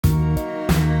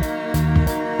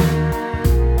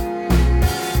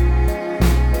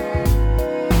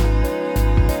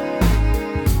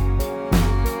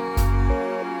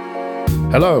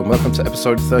Hello and welcome to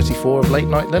episode 34 of Late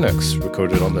Night Linux,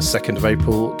 recorded on the 2nd of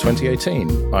April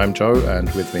 2018. I'm Joe,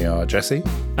 and with me are Jesse.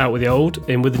 Out with the old,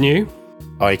 in with the new.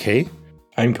 Ikey.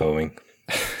 I'm going.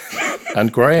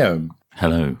 And Graham.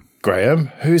 Hello. Graham?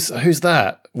 Who's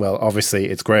that? Well, obviously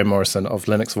it's Graham Morrison of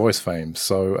Linux Voice fame.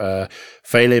 So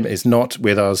Phelim is not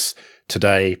with us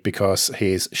today because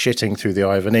he's shitting through the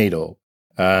eye of a needle.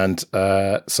 And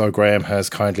so Graham has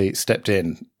kindly stepped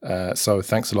in. So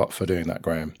thanks a lot for doing that,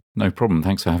 Graham. No problem.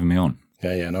 Thanks for having me on.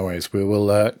 Yeah, no worries. We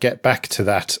will get back to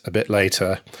that a bit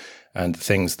later and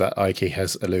things that Ikey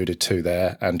has alluded to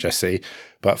there and Jesse.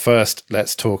 But first,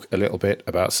 let's talk a little bit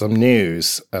about some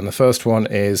news. And the first one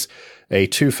is a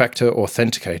two-factor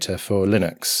authenticator for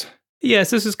Linux.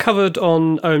 Yes, this is covered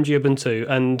on OMG Ubuntu,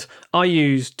 and I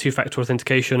use two-factor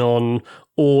authentication on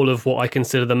all of what I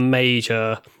consider the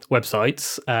major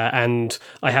websites, and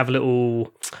I have a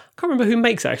little, I can't remember who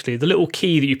makes it actually, the little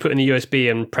key that you put in the USB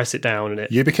and press it down in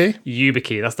it. YubiKey?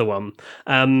 YubiKey, that's the one.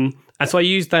 And so I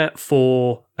use that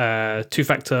for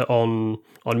two-factor on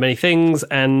many things,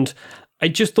 and I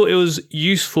just thought it was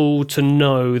useful to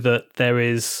know that there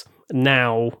is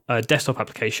now a desktop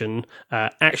application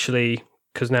actually,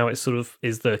 because now it sort of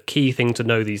is the key thing to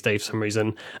know these days for some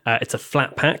reason. It's a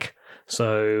flat pack,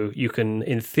 so you can,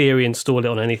 in theory, install it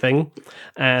on anything.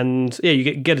 And yeah,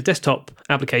 you get a desktop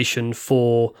application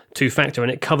for two-factor,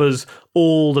 and it covers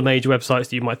all the major websites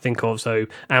that you might think of, so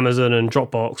Amazon and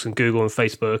Dropbox and Google and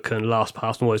Facebook and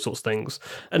LastPass and all those sorts of things.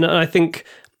 And I think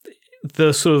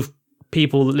the sort of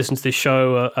people that listen to this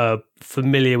show are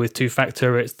familiar with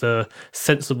two-factor. It's the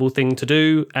sensible thing to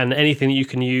do, and anything that you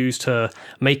can use to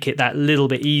make it that little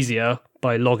bit easier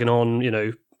by logging on,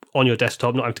 on your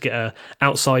desktop, not having to get a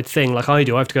outside thing like I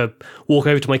do. I have to go walk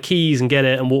over to my keys and get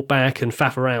it and walk back and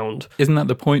faff around. Isn't that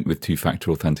the point with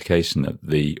two-factor authentication, that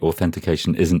the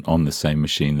authentication isn't on the same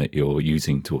machine that you're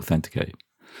using to authenticate?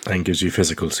 And gives you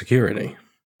physical security.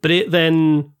 But it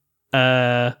then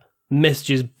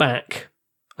messages back.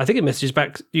 I think it messages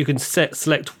back. You can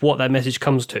select what that message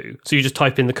comes to. So you just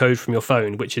type in the code from your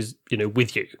phone, which is,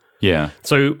 with you. Yeah.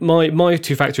 So my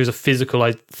two-factor is a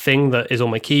physical thing that is on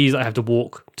my keys. I have to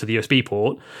walk to the USB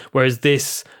port, whereas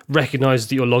this recognizes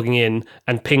that you're logging in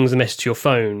and pings a message to your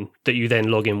phone that you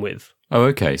then log in with. Oh,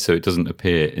 okay. So it doesn't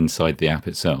appear inside the app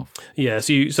itself. Yeah.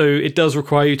 So it does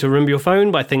require you to remember your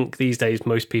phone, but I think these days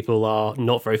most people are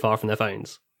not very far from their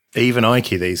phones. Even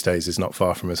Ikey these days is not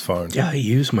far from his phone. Yeah, I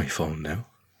use my phone now.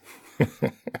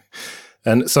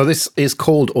 And so this is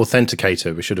called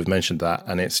Authenticator. We should have mentioned that.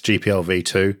 And it's GPL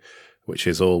v2, which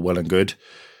is all well and good.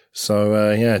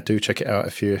 So, do check it out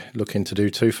if you're looking to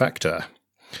do two-factor.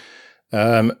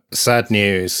 Sad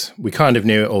news. We kind of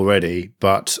knew it already,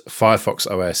 but Firefox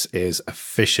OS is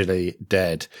officially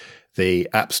dead. The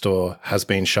App Store has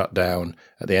been shut down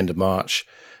at the end of March.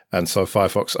 And so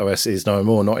Firefox OS is no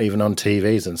more, not even on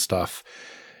TVs and stuff.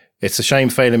 It's a shame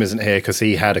Phelim isn't here because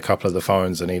he had a couple of the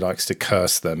phones and he likes to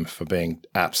curse them for being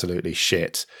absolutely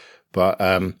shit. But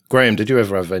Graham, did you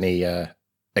ever have any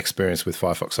experience with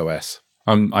Firefox OS?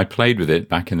 I played with it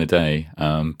back in the day,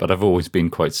 but I've always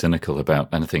been quite cynical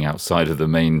about anything outside of the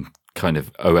main kind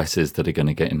of OSs that are going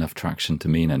to get enough traction to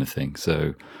mean anything.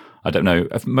 So I don't know.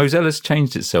 Mozilla's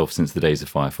changed itself since the days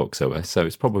of Firefox OS, so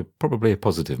it's probably a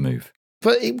positive move.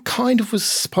 But it kind of was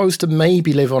supposed to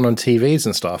maybe live on TVs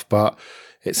and stuff, but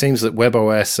it seems that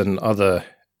WebOS and other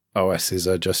OSs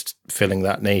are just filling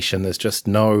that niche, and there's just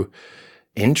no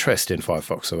interest in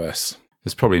Firefox OS.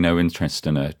 There's probably no interest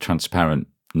in a transparent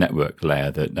network layer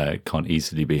that can't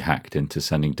easily be hacked into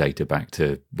sending data back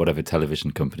to whatever television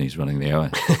company's running the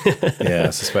OS. Yeah, I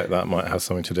suspect that might have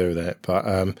something to do with it. But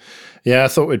I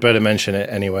thought we'd better mention it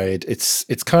anyway.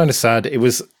 It's kind of sad. It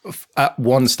was, at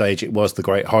one stage, it was the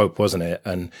great hope, wasn't it?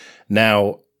 And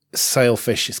now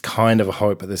Sailfish is kind of a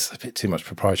hope, but there's a bit too much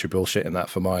proprietary bullshit in that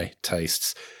for my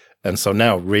tastes. And so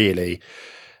now really,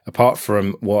 apart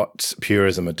from what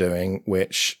Purism are doing,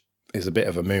 which is a bit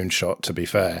of a moonshot to be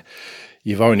fair,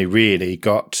 you've only really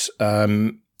got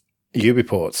UbiPorts,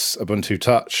 Ubuntu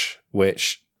Touch,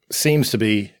 which seems to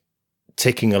be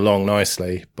ticking along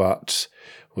nicely, but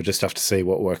we'll just have to see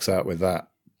what works out with that.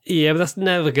 Yeah, but that's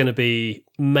never going to be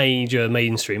major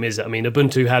mainstream, is it? I mean,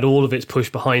 Ubuntu had all of its push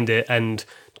behind it and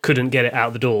couldn't get it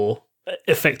out the door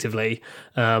effectively,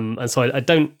 and so I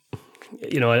don't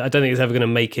think it's ever going to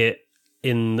make it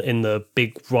in the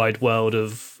big wide world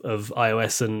of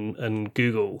iOS and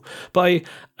Google. But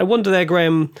I wonder there,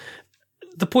 Graham,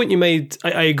 the point you made.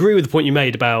 I agree with the point you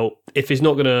made about if it's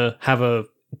not going to have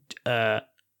a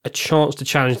chance to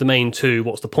challenge the main two,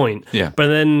 what's the point? Yeah. But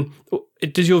then,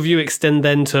 does your view extend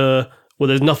then to well,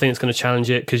 there's nothing that's going to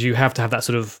challenge it because you have to have that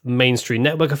sort of mainstream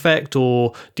network effect?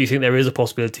 Or do you think there is a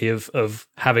possibility of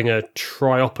having a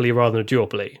triopoly rather than a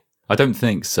duopoly? I don't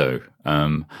think so.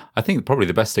 I think probably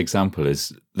the best example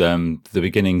is the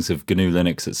beginnings of GNU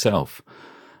Linux itself.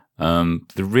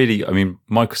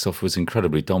 Microsoft was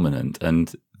incredibly dominant,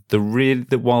 and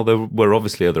while there were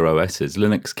obviously other OSs,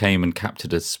 Linux came and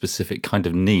captured a specific kind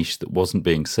of niche that wasn't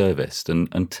being serviced. And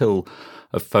until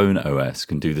a phone OS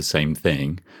can do the same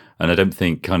thing, and I don't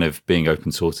think kind of being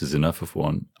open source is enough of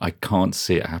one, I can't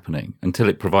see it happening until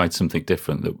it provides something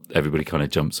different that everybody kind of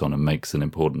jumps on and makes an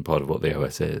important part of what the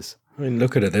OS is. I mean,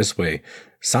 look at it this way.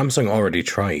 Samsung already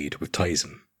tried with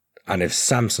Tizen. And if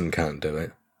Samsung can't do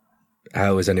it,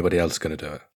 how is anybody else going to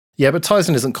do it? Yeah, but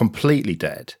Tizen isn't completely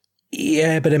dead.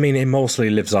 Yeah, but I mean, it mostly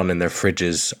lives on in their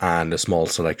fridges and a small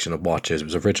selection of watches. It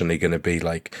was originally going to be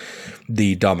like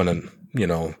the dominant,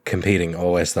 competing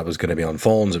OS that was going to be on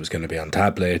phones. It was going to be on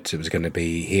tablets. It was going to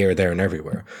be here, there, and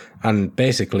everywhere. And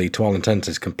basically, to all intents,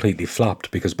 it's completely flopped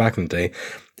because back in the day,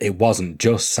 it wasn't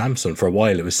just Samsung. For a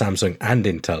while, it was Samsung and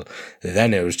Intel.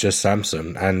 Then it was just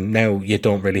Samsung. And now you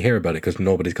don't really hear about it because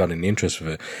nobody's got any interest in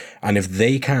it. And if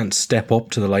they can't step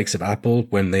up to the likes of Apple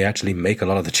when they actually make a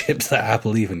lot of the chips that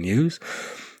Apple even use,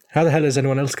 how the hell is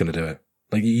anyone else going to do it?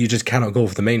 Like, you just cannot go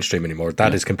for the mainstream anymore.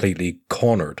 That is completely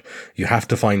cornered. You have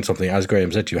to find something, as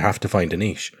Graham said, you have to find a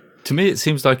niche. To me, it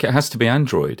seems like it has to be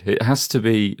Android. It has to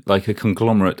be like a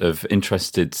conglomerate of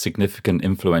interested, significant,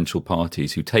 influential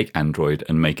parties who take Android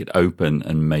and make it open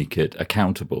and make it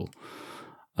accountable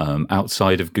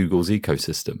outside of Google's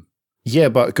ecosystem. Yeah,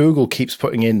 but Google keeps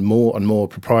putting in more and more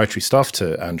proprietary stuff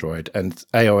to Android, and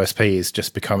AOSP is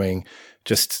just becoming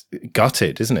just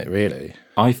gutted, isn't it, really?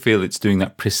 I feel it's doing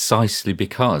that precisely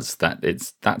because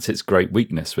that's its great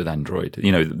weakness with Android.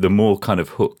 The more kind of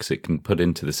hooks it can put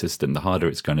into the system, the harder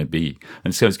it's going to be.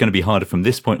 And so it's going to be harder from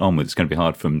this point onwards. It's going to be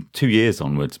hard from 2 years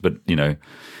onwards. But,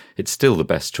 it's still the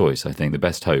best choice, I think, the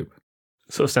best hope.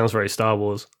 Sort of sounds very Star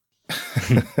Wars.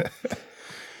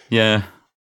 Yeah.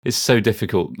 It's so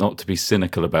difficult not to be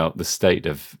cynical about the state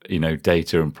of,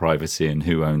 data and privacy and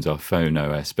who owns our phone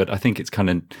OS. But I think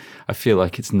I feel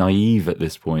like it's naive at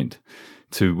this point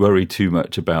to worry too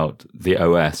much about the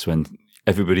OS when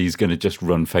everybody's going to just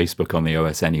run Facebook on the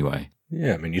OS anyway.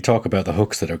 Yeah, I mean, you talk about the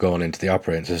hooks that are going into the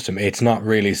operating system. It's not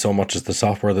really so much as the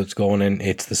software that's going in,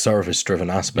 it's the service-driven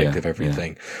aspect of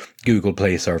everything. Yeah. Google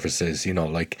Play services,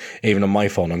 like even on my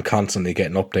phone, I'm constantly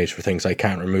getting updates for things I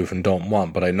can't remove and don't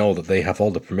want, but I know that they have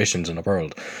all the permissions in the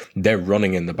world. They're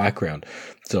running in the background.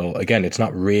 So again, it's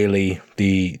not really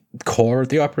the core of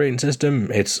the operating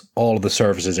system. It's all of the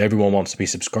services everyone wants to be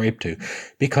subscribed to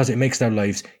because it makes their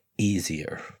lives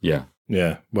easier. Yeah.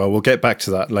 Yeah. Well, we'll get back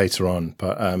to that later on,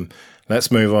 but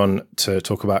let's move on to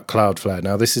talk about Cloudflare.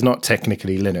 Now, this is not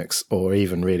technically Linux or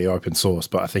even really open source,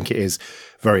 but I think it is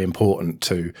very important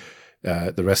to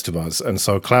the rest of us. And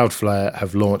so Cloudflare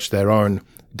have launched their own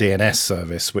DNS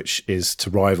service, which is to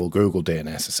rival Google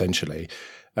DNS, essentially.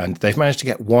 And they've managed to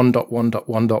get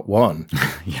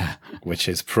 1.1.1.1, yeah, which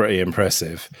is pretty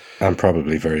impressive. And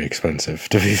probably very expensive,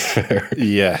 to be fair.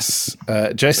 Yes.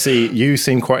 Jesse, you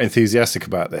seem quite enthusiastic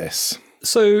about this.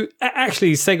 So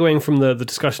actually, segueing from the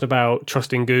discussion about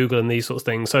trusting Google and these sorts of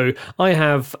things, so I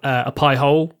have a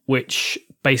Pi-hole, which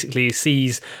basically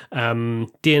sees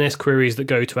DNS queries that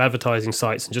go to advertising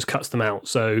sites and just cuts them out.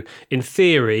 So in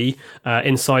theory,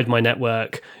 inside my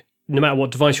network, no matter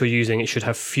what device you're using, it should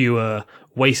have fewer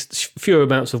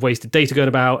amounts of wasted data going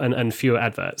about and fewer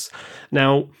adverts.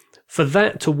 Now, for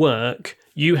that to work,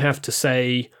 you have to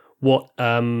say what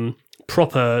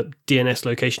proper DNS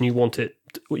location you want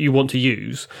to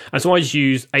use. And so I just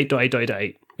use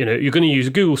 8.8.8. You're going to use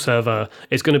a Google server.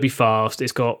 It's going to be fast.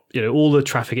 It's got all the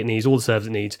traffic it needs, all the servers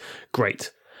it needs.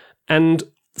 Great. And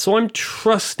so I'm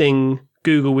trusting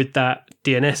Google with that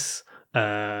DNS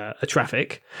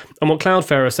traffic. And what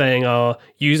Cloudflare are saying are,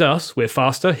 use us, we're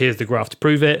faster, here's the graph to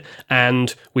prove it,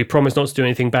 and we promise not to do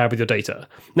anything bad with your data.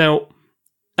 Now,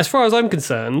 as far as I'm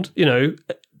concerned,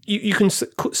 you can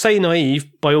say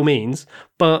naive by all means,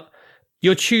 but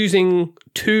you're choosing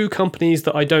two companies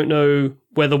that I don't know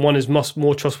whether one is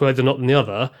more trustworthy or not than the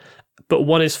other, but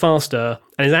one is faster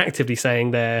and is actively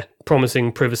saying they're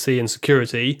promising privacy and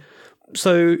security.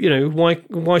 So,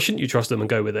 why shouldn't you trust them and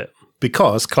go with it?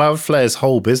 Because Cloudflare's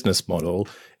whole business model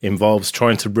involves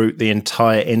trying to route the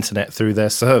entire internet through their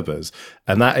servers.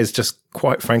 And that is just,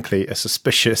 quite frankly, a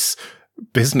suspicious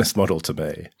business model to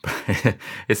me.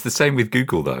 It's the same with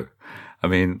Google, though. I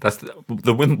mean, that's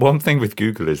the one thing with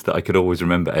Google is that I could always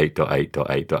remember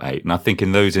 8.8.8.8. And I think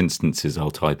in those instances, I'll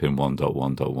type in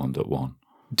 1.1.1.1.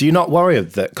 Do you not worry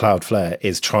that Cloudflare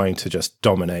is trying to just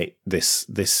dominate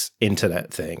this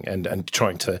internet thing and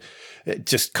trying to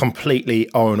just completely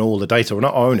own all the data, or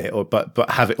not own it, but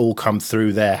have it all come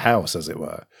through their house, as it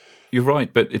were? You're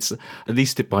right, but it's at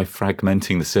least by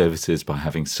fragmenting the services, by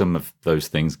having some of those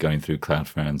things going through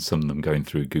Cloudflare and some of them going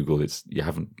through Google, you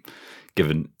haven't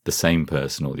given the same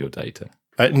person all your data.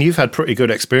 And you've had pretty good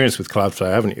experience with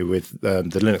Cloudflare, haven't you, with the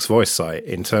Linux Voice site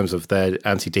in terms of their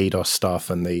anti-DDoS stuff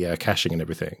and the caching and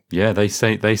everything? Yeah, they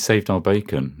saved our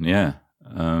bacon. Yeah,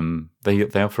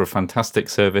 they offer a fantastic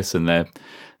service, and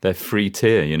their free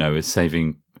tier, is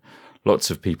saving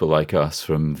lots of people like us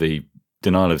from the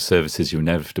denial of services you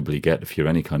inevitably get if you're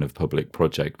any kind of public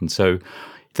project. And so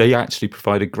they actually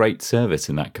provide a great service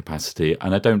in that capacity,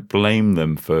 and I don't blame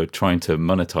them for trying to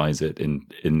monetize it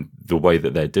in the way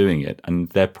that they're doing it. And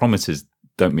their promises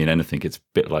don't mean anything. It's a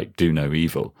bit like do no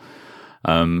evil.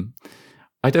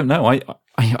 I don't know.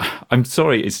 I'm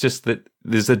sorry. It's just that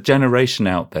there's a generation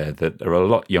out there that are a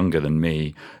lot younger than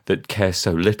me that care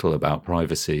so little about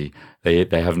privacy. They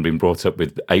haven't been brought up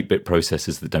with 8-bit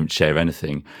processors that don't share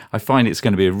anything. I find it's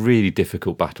going to be a really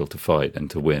difficult battle to fight and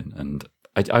to win. And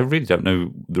I really don't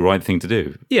know the right thing to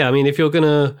do. Yeah, I mean, if you're going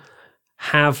to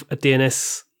have a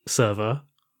DNS server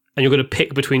and you're going to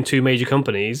pick between two major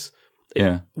companies,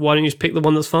 why don't you just pick the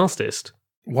one that's fastest?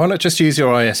 Why not just use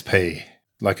your ISP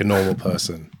like a normal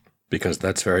person? Because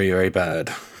that's very, very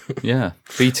bad. Yeah,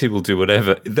 BT will do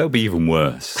whatever. They'll be even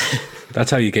worse.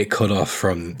 That's how you get cut off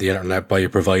from the internet by your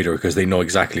provider, because they know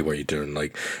exactly what you're doing.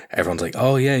 Like, everyone's like,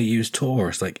 oh yeah, you use Tor.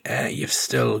 It's like, you've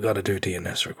still got to do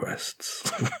DNS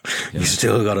requests. You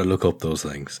still got to look up those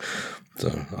things.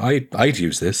 So I'd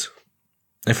use this.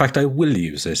 In fact, I will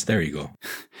use this. There you go.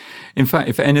 In fact,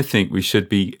 if anything, we should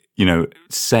be,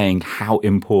 saying how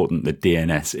important the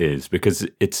DNS is, because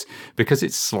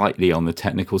it's slightly on the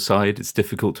technical side. It's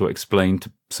difficult to explain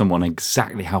to someone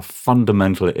exactly how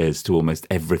fundamental it is to almost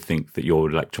everything that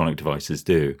your electronic devices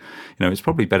do. It's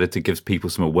probably better to give people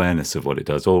some awareness of what it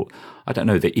does. Or, I don't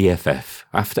know, the EFF.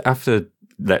 After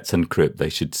Let's Encrypt, they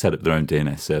should set up their own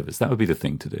DNS servers. That would be the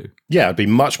thing to do. Yeah, I'd be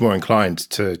much more inclined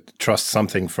to trust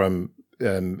something from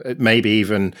maybe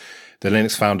even the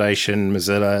Linux Foundation,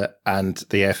 Mozilla, and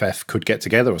the EFF could get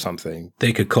together or something.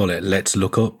 They could call it Let's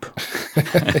Look Up.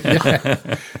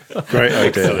 Great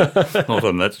idea. Hold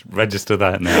on, let's register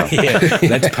that now.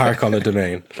 Let's park on the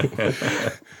domain.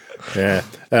 Yeah.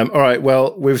 All right,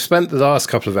 well, we've spent the last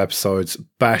couple of episodes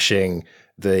bashing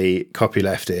the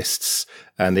copyleftists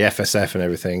and the FSF and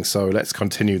everything, so let's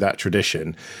continue that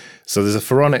tradition. So there's a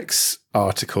Phoronix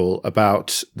article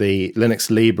about the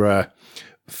Linux-Libre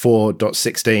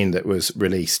 4.16 that was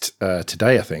released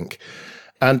today, I think.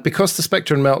 And because the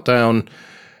Spectre and Meltdown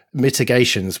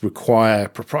mitigations require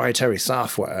proprietary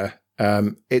software,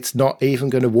 it's not even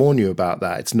going to warn you about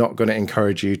that. It's not going to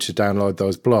encourage you to download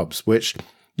those blobs, which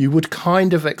you would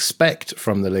kind of expect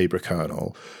from the Libre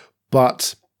kernel.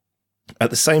 But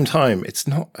at the same time, it's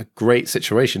not a great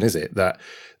situation, is it, that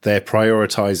they're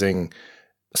prioritizing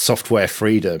software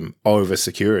freedom over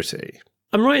security?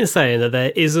 I'm right in saying that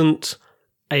there isn't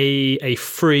a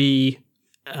free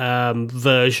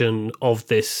version of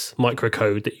this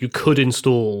microcode that you could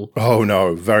install. Oh,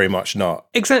 no, very much not.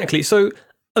 Exactly. So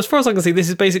as far as I can see, this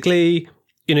is basically,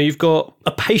 you've got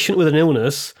a patient with an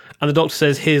illness and the doctor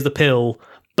says, here's the pill,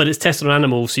 but it's tested on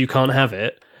animals, so you can't have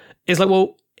it. It's like,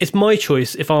 well, it's my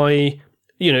choice if I,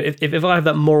 if I have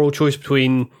that moral choice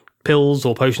between pills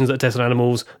or potions that are tested on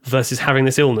animals versus having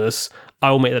this illness, I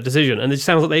will make that decision. And it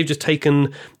sounds like they've just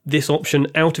taken this option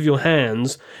out of your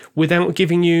hands without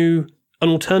giving you an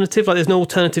alternative. Like, there's no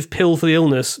alternative pill for the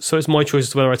illness, so it's my choice as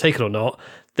to whether I take it or not.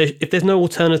 If there's no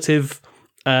alternative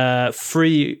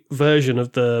free version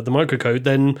of the microcode,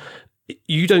 then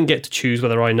you don't get to choose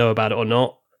whether I know about it or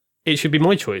not. It should be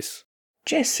my choice.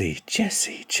 Jesse,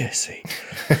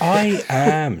 I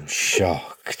am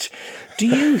shocked. Do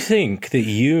you think that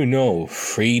you know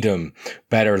freedom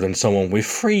better than someone with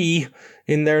free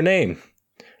in their name?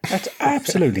 That's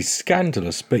absolutely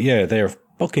scandalous. But yeah, they're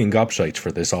fucking gobshites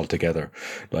for this altogether.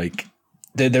 Like,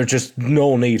 there's just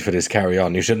no need for this carry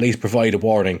on. You should at least provide a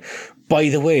warning. By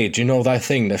the way, do you know that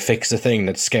thing that fixed the thing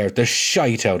that scared the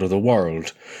shite out of the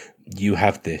world? You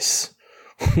have this.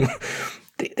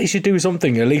 They should do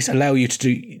something, at least allow you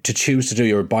to choose to do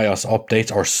your BIOS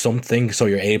updates or something, so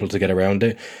you're able to get around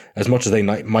it. As much as they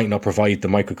might not provide the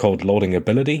microcode loading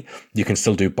ability, you can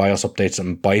still do BIOS updates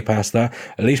and bypass that.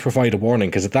 At least provide a warning,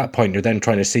 because at that point you're then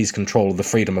trying to seize control of the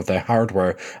freedom of the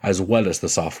hardware as well as the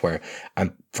software.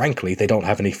 And frankly, they don't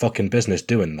have any fucking business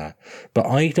doing that. But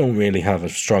I don't really have a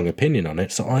strong opinion on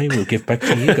it, so I will give back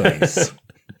to you guys.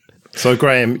 So,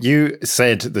 Graham, you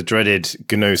said the dreaded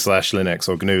GNU/Linux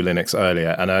or GNU Linux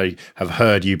earlier, and I have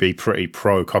heard you be pretty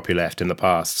pro copyleft in the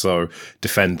past, so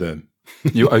defend them.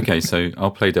 Okay, so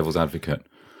I'll play devil's advocate.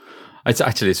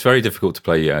 It's very difficult to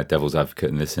play devil's advocate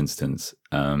in this instance.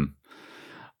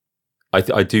 I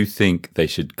do think they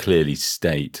should clearly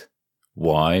state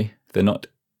why they're not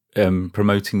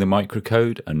promoting the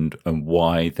microcode and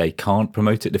why they can't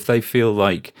promote it. If they feel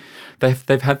like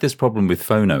they've had this problem with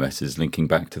phone OSs linking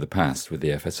back to the past with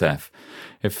the FSF,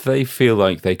 if they feel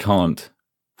like they can't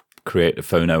create a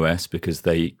phone OS because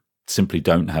they simply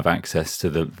don't have access to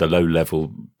the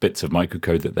low-level bits of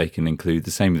microcode that they can include,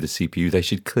 the same with the CPU, they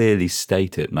should clearly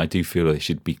state it, and I do feel they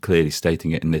should be clearly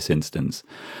stating it in this instance.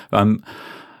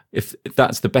 If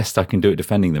that's the best I can do at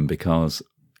defending them, because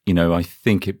I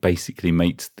think it basically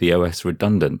makes the OS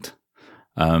redundant.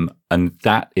 And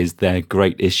that is their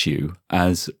great issue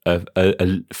as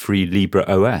a free Libre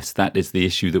OS. That is the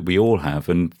issue that we all have.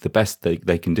 And the best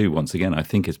they can do, once again, I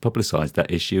think, is publicize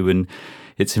that issue. And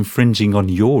it's infringing on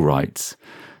your rights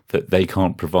that they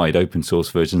can't provide open source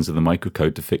versions of the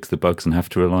microcode to fix the bugs and have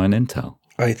to rely on Intel.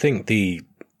 I think the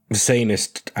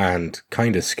sanest and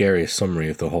kind of scariest summary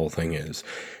of the whole thing is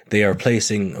they are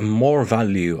placing more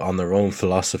value on their own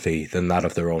philosophy than that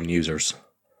of their own users.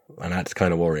 And that's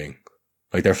kind of worrying.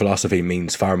 Like, their philosophy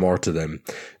means far more to them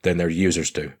than their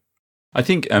users do. I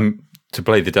think to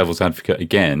play the devil's advocate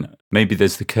again, maybe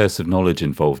there's the curse of knowledge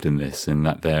involved in this, in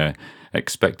that they're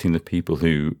expecting the people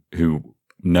who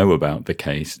know about the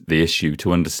case, the issue,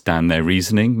 to understand their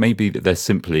reasoning. Maybe they're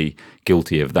simply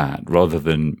guilty of that, rather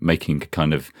than making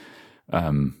kind of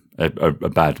a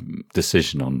bad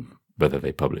decision on whether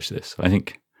they publish this. I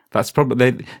think that's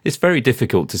probably, it's very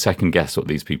difficult to second guess what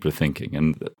these people are thinking.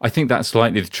 And I think that's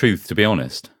slightly the truth, to be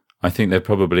honest. I think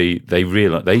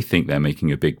they think they're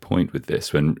making a big point with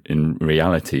this, when in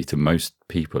reality, to most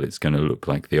people, it's going to look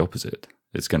like the opposite.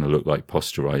 It's going to look like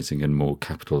posterizing and more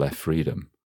capital F freedom.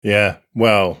 Yeah,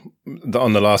 well,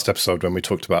 on the last episode when we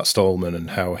talked about Stallman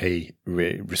and how he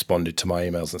responded to my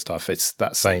emails and stuff, it's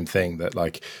that same thing, that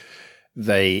like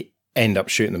they end up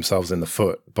shooting themselves in the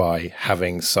foot by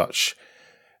having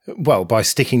by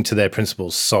sticking to their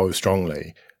principles so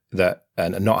strongly that,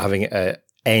 and not having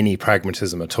any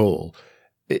pragmatism at all.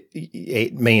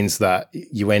 It means that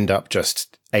you end up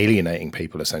just alienating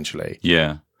people, essentially.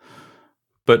 Yeah.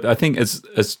 But I think as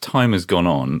time has gone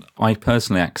on, I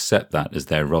personally accept that as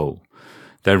their role.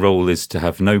 Their role is to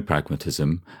have no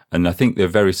pragmatism, and I think they're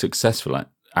very successful at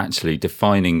actually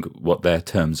defining what their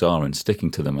terms are and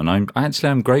sticking to them. And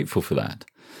I'm grateful for that.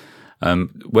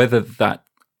 Whether that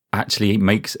actually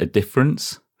makes a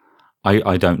difference,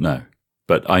 I don't know.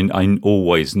 But I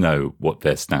always know what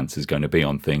their stance is going to be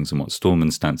on things and what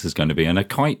Stallman's stance is going to be. And I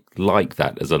quite like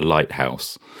that as a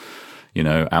lighthouse,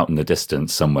 out in the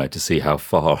distance somewhere, to see how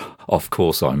far off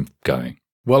course I'm going.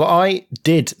 Well, I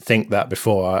did think that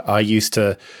before. I used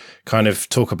to kind of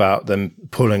talk about them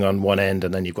pulling on one end,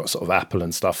 and then you've got sort of Apple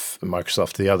and stuff and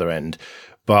Microsoft to the other end.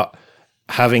 But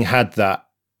having had that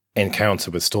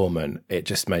encounter with Stallman, it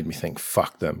just made me think,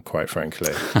 fuck them, quite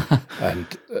frankly. And,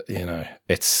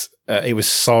 it was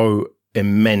so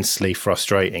immensely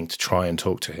frustrating to try and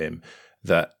talk to him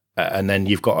that, and then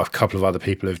you've got a couple of other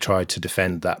people who've tried to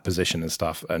defend that position and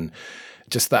stuff, and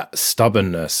just that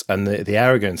stubbornness and the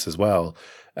arrogance as well,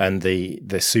 and the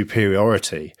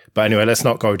superiority. But anyway, let's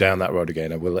not go down that road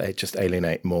again. It will just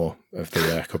alienate more of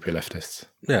the copyleftists.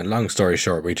 Yeah, long story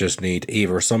short, we just need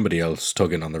either somebody else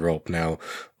tugging on the rope now,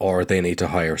 or they need to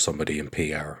hire somebody in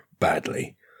PR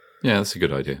badly. Yeah, that's a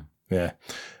good idea. Yeah.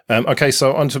 Okay,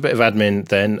 so on to a bit of admin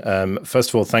then. First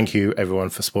of all, thank you everyone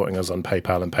for supporting us on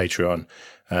PayPal and Patreon.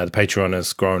 The Patreon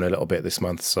has grown a little bit this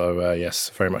month, so yes,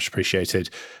 very much appreciated.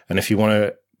 And if you want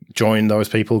to join those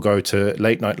people, go to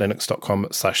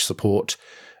latenightlinux.com/support.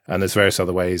 And there's various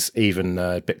other ways, even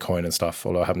Bitcoin and stuff,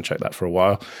 although I haven't checked that for a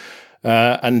while.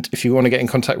 And if you want to get in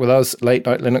contact with us,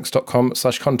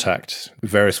 latenightlinux.com/contact.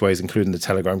 Various ways, including the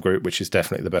Telegram group, which is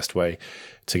definitely the best way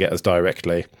to get us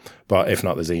directly. But if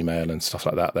not, there's email and stuff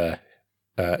like that there.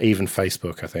 Even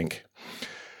Facebook, I think.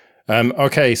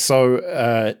 Okay,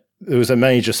 so there was a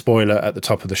major spoiler at the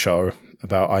top of the show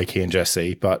about Ikey and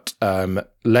Jesse, but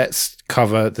let's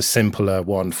cover the simpler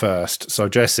one first. So,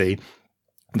 Jesse,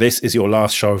 this is your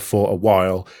last show for a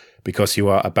while because you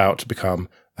are about to become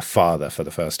a father for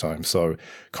the first time. So,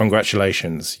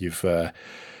 congratulations! You're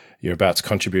about to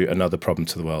contribute another problem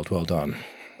to the world. Well done.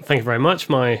 Thank you very much.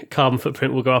 My carbon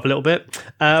footprint will go up a little bit.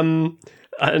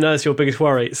 I know it's your biggest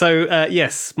worry. So,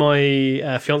 yes,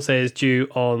 my fiance is due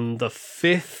on the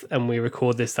 5th, and we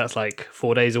record this. That's like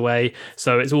 4 days away.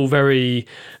 So it's all very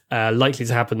likely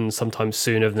to happen sometime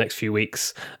soon over the next few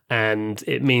weeks. And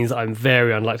it means that I'm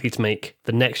very unlikely to make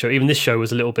the next show. Even this show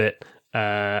was a little bit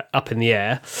up in the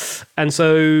air. And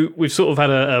so we've sort of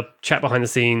had a chat behind the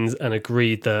scenes and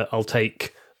agreed that I'll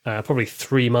take probably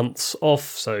 3 months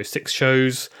off, so 6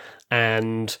 shows.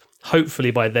 And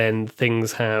hopefully by then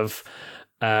things have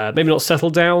maybe not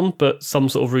settled down, but some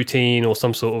sort of routine or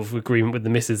some sort of agreement with the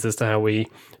missus as to how we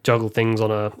juggle things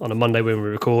on a Monday when we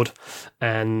record.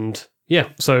 And yeah,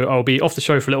 so I'll be off the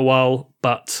show for a little while,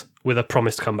 but with a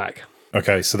promise to come back.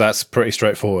 Okay, so that's pretty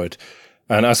straightforward.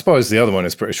 And I suppose the other one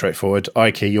is pretty straightforward.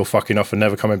 Ikey, you're fucking off and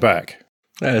never coming back.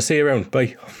 See you around.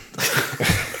 Bye.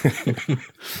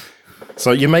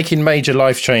 So you're making major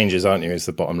life changes, aren't you, is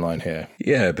the bottom line here?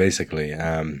 Yeah, basically.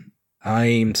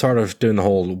 I'm sort of doing the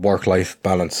whole work-life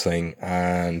balance thing,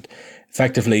 and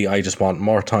effectively I just want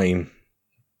more time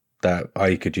that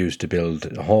I could use to build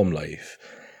a home life.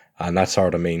 And that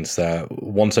sort of means that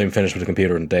once I'm finished with the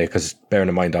computer in the day, because bearing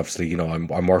in mind, obviously, you know,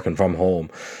 I'm working from home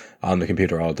on the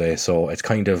computer all day, so it's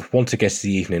kind of, once it gets to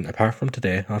the evening, apart from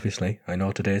today, obviously, I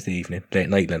know today's the evening, late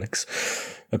night Linux,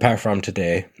 apart from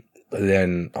today,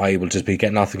 then I will just be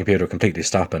getting off the computer, completely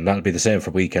stopping. That'll be the same for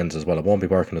weekends as well. I won't be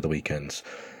working at the weekends.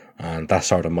 And that's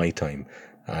sort of my time.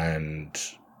 And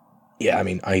yeah, I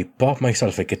mean, I bought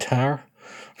myself a guitar.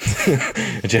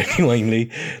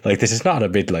 Genuinely, like, this is not a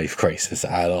midlife crisis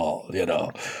at all, you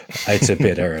know. It's a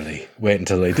bit early. Wait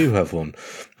until I do have one.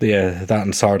 But yeah, that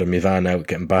and sorting my van out,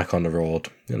 getting back on the road,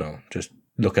 you know, just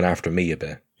looking after me a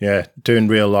bit. Yeah, doing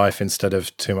real life instead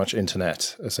of too much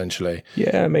internet, essentially.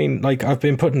 Yeah, I mean, like, I've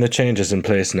been putting the changes in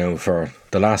place now for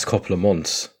the last couple of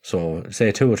months. So,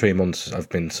 say 2 or 3 months, I've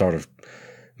been sort of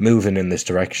moving in this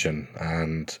direction.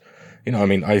 And, you know, I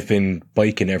mean, I've been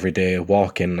biking every day,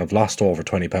 walking. I've lost over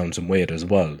 20 pounds in weight as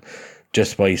well,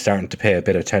 just by starting to pay a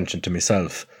bit of attention to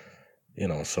myself. You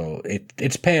know, so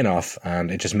it's paying off, and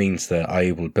it just means that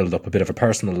I will build up a bit of a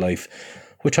personal life,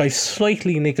 which I've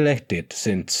slightly neglected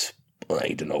since, I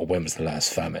don't know, when was the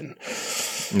last famine.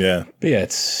 Yeah. But yeah,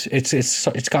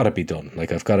 it's got to be done.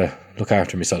 Like, I've got to look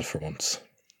after myself for once.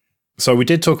 So we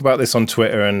did talk about this on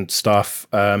Twitter and stuff,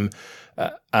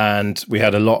 and we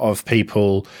had a lot of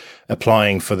people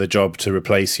applying for the job to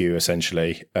replace you,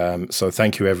 essentially. So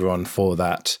thank you, everyone, for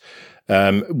that.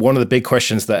 One of the big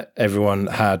questions that everyone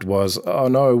had was, oh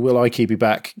no, will Ikey be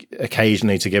back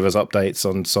occasionally to give us updates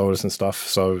on Solus and stuff?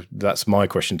 So that's my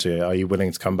question to you. Are you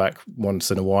willing to come back once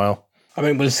in a while? I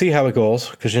mean, we'll see how it goes,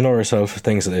 because you know yourself,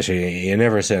 things like this, you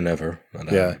never say never.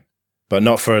 And, yeah. But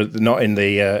certainly not in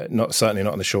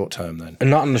the short term then.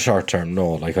 Not in the short term,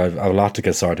 no. Like, I've a lot to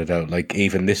get sorted out. Like,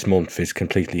 even this month is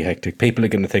completely hectic. People are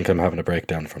going to think I'm having a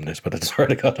breakdown from this, but I swear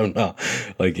to God, I'm not.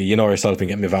 Like, you know yourself, and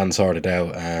getting my van sorted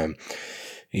out.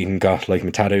 Even got, like, my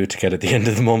tattoo to get at the end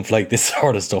of the month, like, this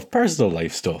sort of stuff, personal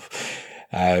life stuff.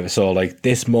 So, like,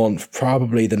 this month,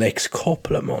 probably the next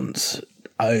couple of months,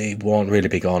 I won't really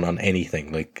be gone on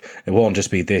anything. Like, it won't just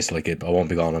be this, like, I won't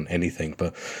be gone on anything.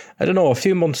 But I don't know, a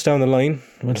few months down the line,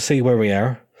 we'll see where we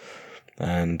are.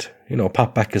 And, you know,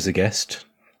 pop back as a guest,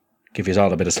 give you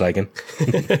all a bit of slagging.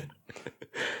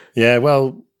 Yeah,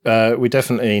 well, we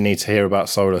definitely need to hear about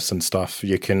Solus and stuff.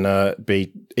 You can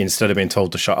instead of being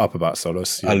told to shut up about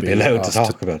Solus, I'll be allowed to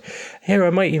talk about it. Here, I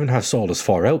might even have Solus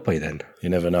 4 out by then. You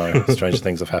never know. Stranger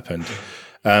things have happened.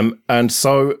 And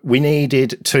so we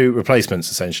needed 2 replacements,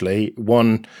 essentially,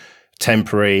 one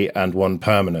temporary and one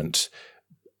permanent.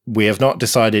 We have not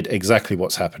decided exactly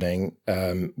what's happening.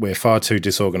 We're far too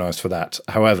disorganized for that.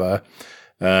 However,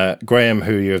 Graham,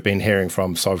 who you have been hearing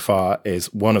from so far,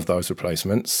 is one of those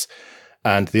replacements.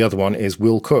 And the other one is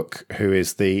Will Cook, who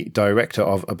is the director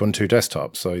of Ubuntu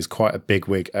Desktop. So he's quite a big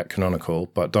wig at Canonical.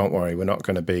 But don't worry, we're not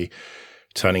going to be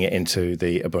turning it into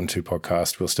the Ubuntu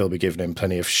podcast. We'll still be giving him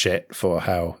plenty of shit for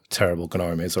how terrible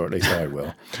GNOME is, or at least I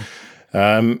will.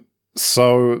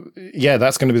 So, yeah,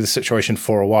 that's going to be the situation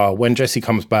for a while. When Jesse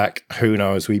comes back, who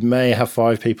knows? We may have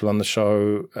 5 people on the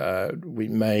show. We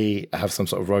may have some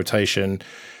sort of rotation.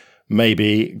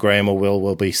 Maybe Graham or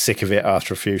will be sick of it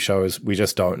after a few shows. We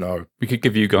just don't know. We could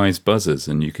give you guys buzzers,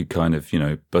 and you could kind of, you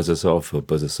know, buzz us off or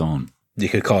buzz us on. You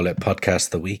could call it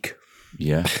Podcast the Week.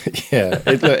 Yeah. Yeah.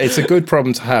 It's a good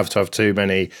problem to have too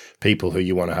many people who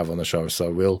you want to have on the show.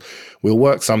 So we'll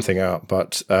work something out.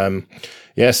 But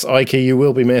yes, Ikey, you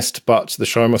will be missed, but the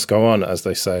show must go on, as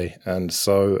they say. And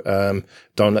so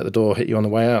don't let the door hit you on the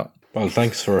way out. Well,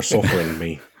 thanks for suffering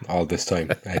me all this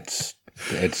time.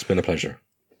 It's been a pleasure.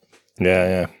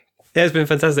 Yeah. Yeah, it's been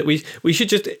fantastic. We should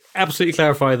just absolutely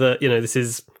clarify that, you know, this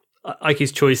is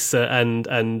Ikey's choice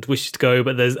and wishes to go,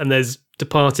 but there's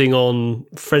departing on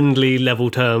friendly level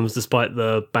terms despite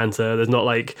the banter. There's not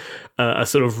like a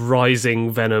sort of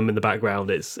rising venom in the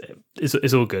background. It's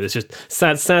all good. It's just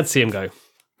sad to see him go.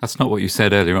 That's not what you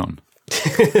said earlier on.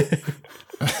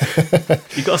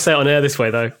 You've got to say it on air this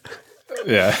way, though.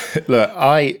 Yeah. Look,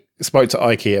 I spoke to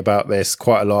Ikey about this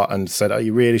quite a lot and said, are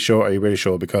you really sure? Are you really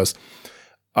sure? Because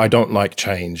I don't like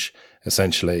change,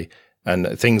 essentially.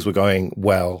 And things were going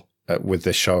well with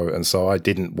this show. And so I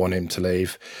didn't want him to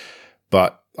leave.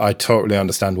 But I totally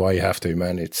understand why you have to,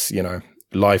 man. It's,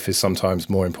 life is sometimes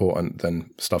more important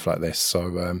than stuff like this.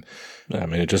 So, I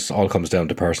mean, it just all comes down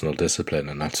to personal discipline.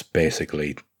 And that's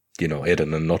basically, it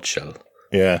in a nutshell.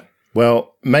 Yeah.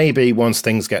 Well, maybe once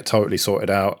things get totally sorted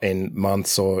out in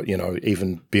months or,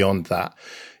 even beyond that,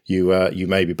 you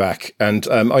may be back. And,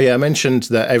 I mentioned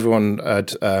that everyone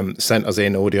had sent us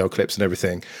in audio clips and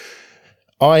everything.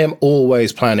 I am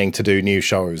always planning to do new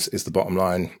shows is the bottom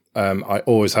line. I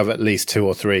always have at least 2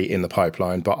 or 3 in the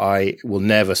pipeline, but I will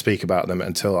never speak about them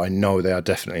until I know they are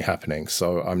definitely happening.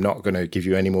 So I'm not going to give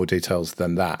you any more details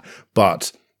than that.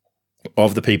 But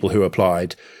of the people who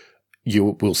applied,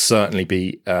 you will certainly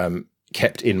be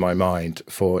kept in my mind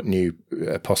for new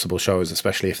possible shows,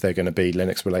 especially if they're going to be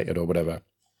Linux related or whatever.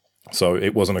 So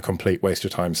it wasn't a complete waste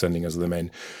of time sending us them in.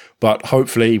 But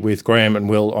hopefully with Graham and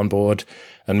Will on board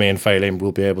and me and Phelim,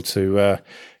 we'll be able to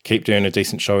keep doing a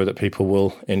decent show that people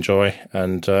will enjoy.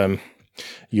 And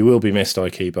you will be missed,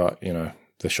 Ikey, but,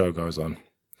 the show goes on.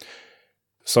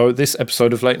 So this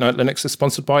episode of Late Night Linux is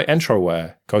sponsored by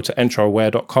Entroware. Go to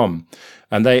entroware.com,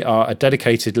 and they are a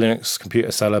dedicated Linux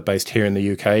computer seller based here in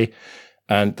the UK,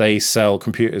 and they sell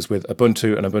computers with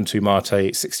Ubuntu and Ubuntu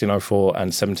Mate 1604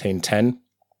 and 1710.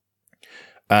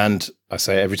 And I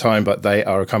say it every time, but they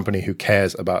are a company who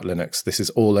cares about Linux. This is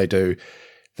all they do.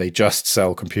 They just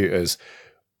sell computers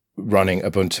running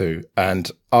Ubuntu.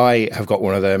 And I have got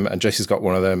one of them, and Jesse's got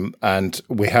one of them, and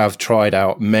we have tried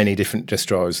out many different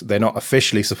distros. They're not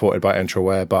officially supported by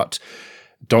Entroware, but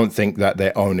don't think that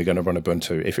they're only going to run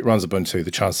Ubuntu. If it runs Ubuntu,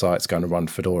 the chances are it's going to run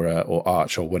Fedora or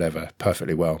Arch or whatever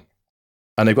perfectly well.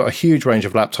 And they've got a huge range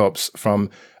of laptops, from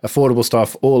affordable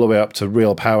stuff all the way up to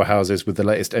real powerhouses with the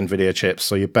latest NVIDIA chips,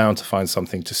 so you're bound to find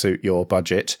something to suit your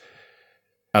budget.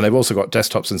 And they've also got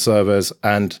desktops and servers,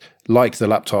 and like the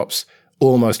laptops,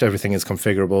 almost everything is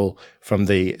configurable, from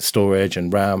the storage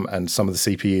and RAM and some of the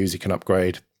CPUs you can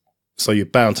upgrade. So you're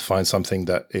bound to find something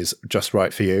that is just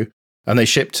right for you. And they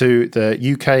ship to the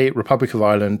UK, Republic of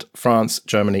Ireland, France,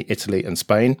 Germany, Italy, and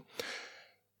Spain.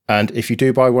 And if you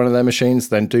do buy one of their machines,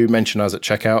 then do mention us at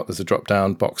checkout. There's a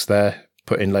drop-down box there.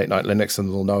 Put in Late Night Linux and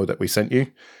they'll know that we sent you.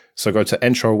 So go to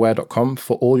entroware.com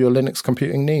for all your Linux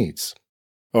computing needs.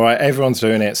 All right, everyone's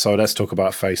doing it, so let's talk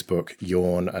about Facebook,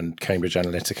 Yawn, and Cambridge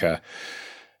Analytica.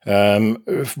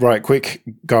 Right, quick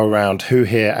go around. Who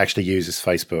here actually uses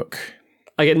Facebook?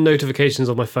 I get notifications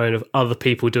on my phone of other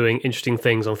people doing interesting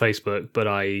things on Facebook, but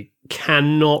I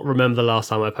cannot remember the last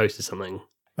time I posted something.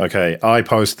 Okay, I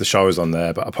post the shows on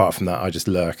there, but apart from that, I just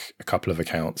lurk a couple of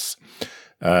accounts.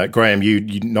 Graham, you're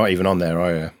not even on there,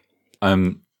 are you?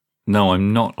 No,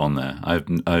 I'm not on there.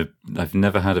 I've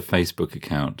never had a Facebook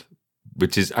account,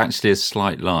 which is actually a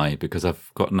slight lie because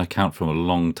I've got an account from a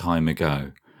long time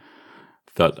ago.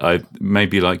 That I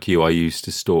maybe like you, I used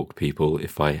to stalk people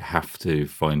if I have to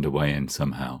find a way in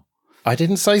somehow. I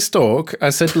didn't say stalk.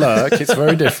 I said lurk. It's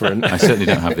very different. I certainly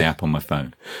don't have the app on my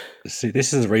phone. See,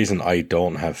 this is the reason I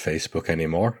don't have Facebook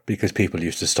anymore, because people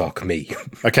used to stalk me.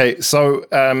 Okay, so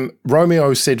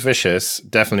Romeo Sid Vicious,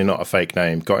 definitely not a fake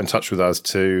name, got in touch with us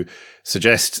to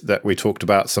suggest that we talked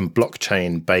about some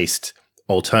blockchain-based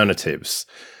alternatives.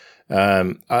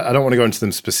 I don't want to go into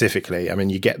them specifically. I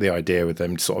mean, you get the idea with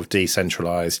them, sort of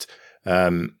decentralized.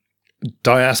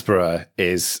 Diaspora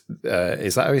is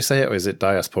that how you say it, or is it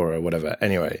diaspora or whatever?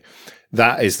 Anyway,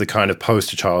 that is the kind of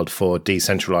poster child for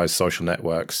decentralized social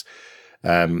networks.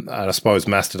 And I suppose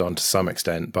Mastodon to some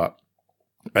extent, but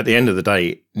at the end of the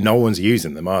day, no one's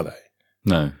using them, are they?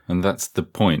 No, and that's the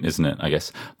point, isn't it? I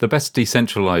guess the best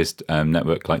decentralized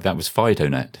network like that was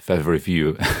FidoNet, if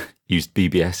you used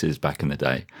BBSs back in the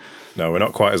day. No, we're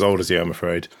not quite as old as you, I'm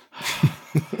afraid.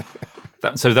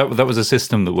 That was a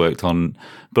system that worked on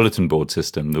bulletin board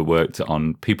system that worked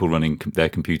on people running their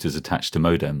computers attached to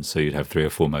modems. So you'd have 3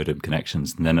 or 4 modem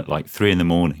connections, and then at like 3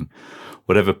 a.m,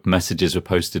 whatever messages were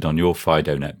posted on your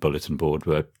FidoNet bulletin board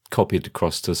were copied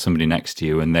across to somebody next to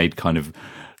you, and they'd kind of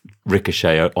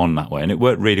ricochet on that way. And it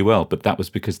worked really well, but that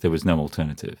was because there was no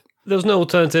alternative. There was no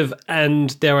alternative,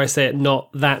 and dare I say it,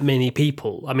 not that many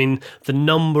people. I mean, the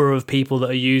number of people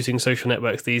that are using social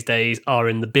networks these days are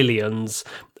in the billions,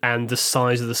 and the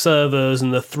size of the servers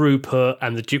and the throughput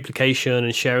and the duplication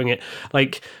and sharing it.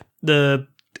 Like the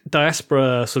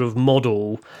diaspora sort of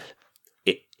model,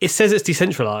 it says it's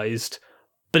decentralized,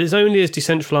 but it's only as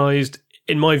decentralized,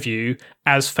 in my view,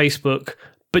 as Facebook,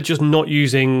 but just not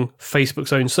using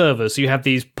Facebook's own servers. So you have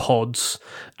these pods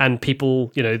and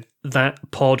people, that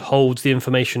pod holds the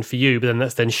information for you, but then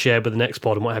that's then shared with the next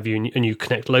pod and what have you, and you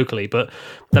connect locally. But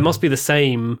that must be the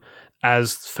same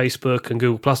as Facebook and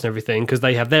Google Plus and everything, because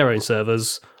they have their own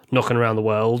servers knocking around the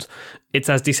world. It's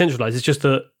as decentralized. It's just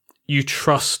that you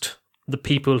trust the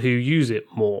people who use it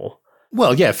more.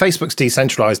 Well, yeah, Facebook's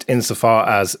decentralized insofar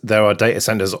as there are data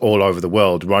centers all over the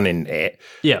world running it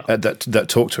that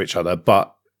talk to each other,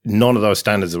 but none of those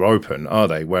standards are open, are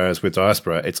they? Whereas with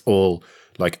Diaspora, it's all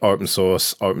like open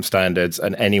source, open standards,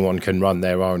 and anyone can run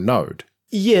their own node.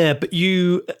 Yeah, but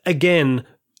you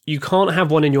can't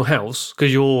have one in your house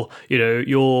because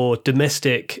your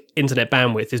domestic internet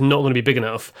bandwidth is not going to be big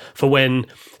enough for when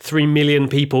 3 million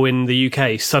people in the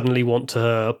UK suddenly want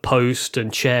to post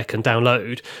and check and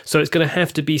download. So it's going to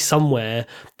have to be somewhere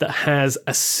that has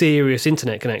a serious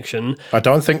internet connection. I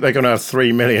don't think they're going to have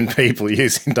 3 million people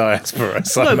using Diaspora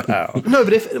somehow. No,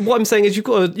 but what I'm saying is you've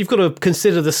got to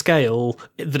consider the scale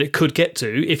that it could get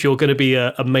to if you're going to be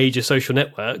a major social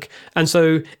network. And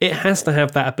so it has to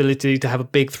have that ability to have a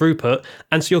big throughput.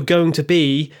 And so you're going to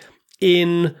be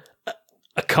in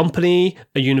a company,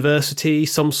 a university,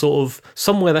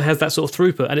 somewhere that has that sort of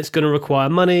throughput, and it's going to require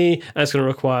money, and it's going to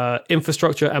require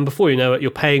infrastructure, and before you know it,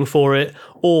 you're paying for it,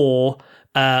 or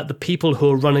the people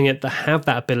who are running it that have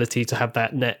that ability to have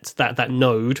that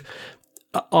node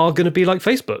are going to be like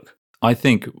Facebook. I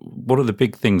think one of the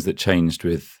big things that changed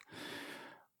with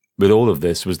all of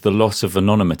this was the loss of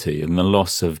anonymity and the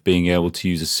loss of being able to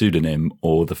use a pseudonym,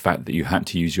 or the fact that you had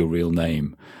to use your real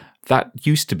name. That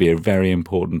used to be a very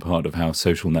important part of how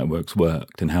social networks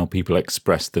worked and how people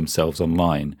expressed themselves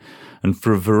online. And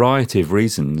for a variety of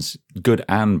reasons, good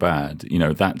and bad,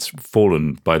 that's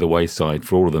fallen by the wayside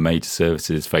for all of the major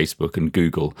services, Facebook and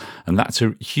Google. And that's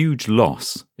a huge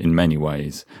loss in many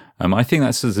ways. I think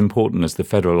that's as important as the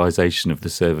federalization of the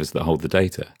servers that hold the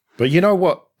data. But you know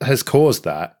what has caused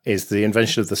that is the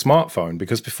invention of the smartphone,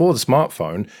 because before the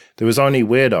smartphone, there was only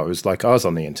weirdos like us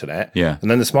on the internet. Yeah.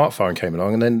 And then the smartphone came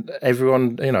along, and then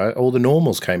everyone, all the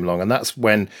normals came along. And that's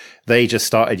when they just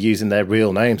started using their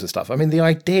real names and stuff. I mean, the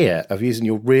idea of using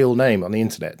your real name on the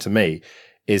internet, to me,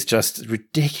 is just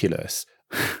ridiculous.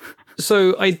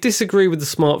 So I disagree with the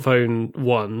smartphone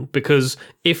one, because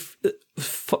if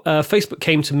Facebook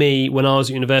came to me when I was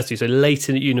at university, so late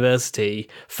in at university,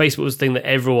 Facebook was the thing that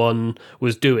everyone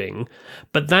was doing,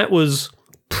 but that was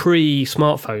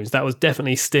pre-smartphones. That was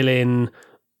definitely still in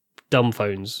dumb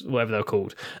phones, whatever they're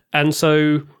called. And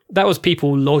so that was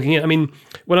people logging in. I mean,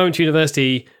 when I went to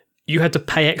university, you had to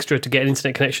pay extra to get an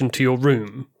internet connection to your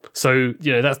room. So,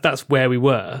 that's where we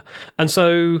were. And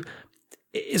so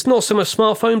it's not so much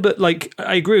smartphone, but like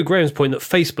I agree with Graham's point that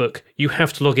Facebook, you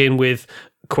have to log in with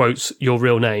quotes your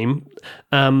real name.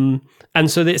 And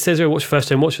so it says, what's your first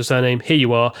name, what's your surname? Here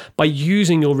you are. By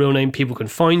using your real name, people can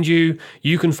find you.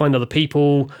 You can find other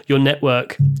people. Your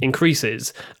network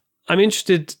increases. I'm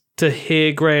interested to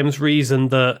hear Graham's reason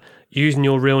that using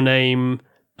your real name,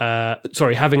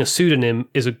 having a pseudonym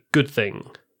is a good thing.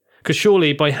 Because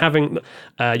surely by having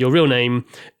your real name,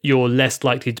 you're less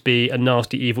likely to be a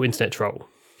nasty, evil internet troll.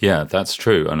 Yeah, that's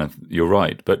true, and you're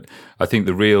right. But I think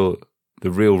the real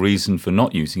reason for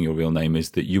not using your real name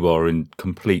is that you are in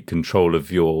complete control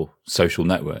of your social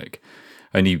network.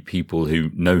 Only people who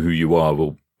know who you are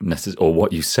or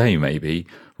what you say maybe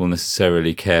will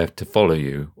necessarily care to follow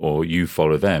you, or you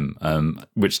follow them.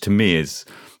 Which to me is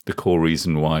the core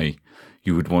reason why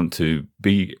you would want to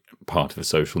be part of a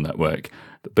social network.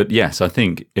 But yes, I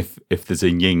think if there's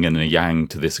a yin and a yang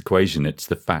to this equation, it's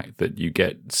the fact that you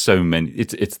get so many.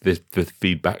 It's the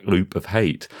feedback loop of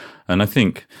hate, and I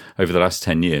think over the last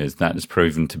 10 years that has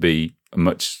proven to be a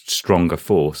much stronger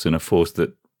force, and a force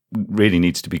that really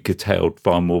needs to be curtailed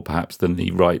far more perhaps than the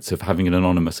rights of having an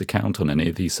anonymous account on any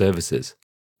of these services,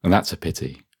 and that's a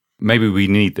pity. Maybe we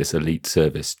need this elite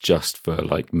service just for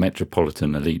like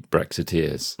metropolitan elite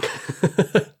Brexiteers.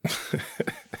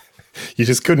 You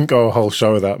just couldn't go a whole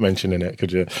show without mentioning it,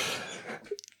 could you?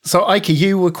 So, Ikey,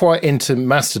 you were quite into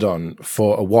Mastodon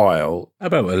for a while.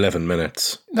 About 11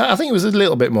 minutes. No, I think it was a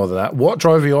little bit more than that. What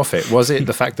drove you off it? Was it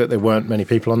the fact that there weren't many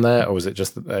people on there, or was it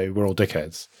just that they were all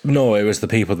dickheads? No, it was the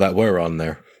people that were on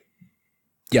there.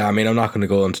 Yeah, I mean, I'm not going to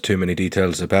go into too many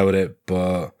details about it,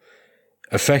 but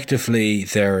effectively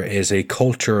there is a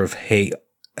culture of hate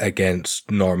against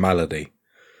normality.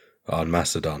 on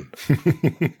Mastodon.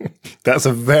 That's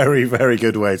a very, very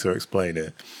good way to explain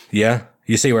it. Yeah?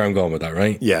 You see where I'm going with that,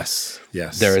 right? Yes.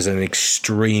 There is an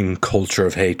extreme culture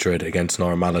of hatred against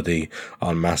normality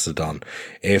on Mastodon.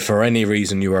 If for any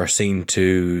reason you are seen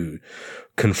to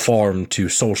conform to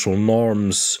social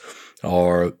norms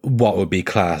or what would be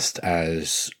classed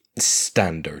as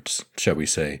standards, shall we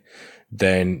say,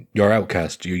 then you're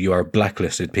outcast. You are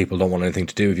blacklisted. People don't want anything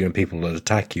to do with you and people will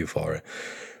attack you for it.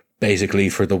 Basically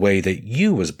for the way that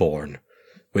you was born,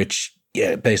 which...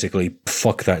 yeah, basically,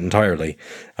 fuck that entirely.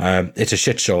 It's a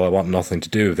shit show. I want nothing to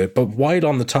do with it. But while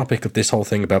on the topic of this whole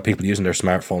thing about people using their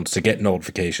smartphones to get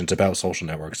notifications about social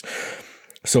networks,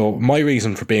 so my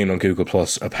reason for being on Google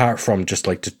Plus, apart from just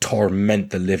like to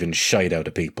torment the living shite out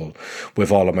of people with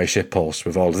all of my shit posts,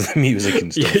 with all of the music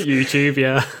and stuff. YouTube,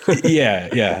 yeah.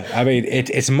 yeah. I mean,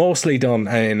 it's mostly done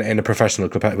in a professional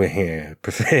capacity.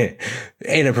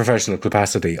 In a professional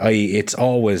capacity, i.e., it's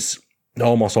almost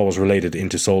always related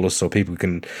into Solus, so people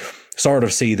can sort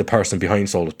of see the person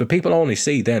behind Solus. But people only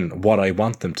see then what I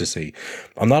want them to see.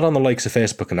 I'm not on the likes of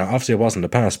Facebook, and obviously I was in the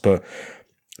past, but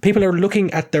people are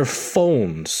looking at their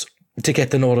phones to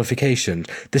get the notifications.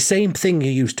 The same thing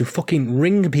you used to fucking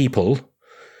ring people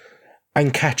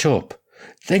and catch up.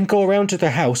 Then go around to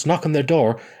their house, knock on their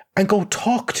door, and go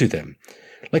talk to them.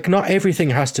 Like, not everything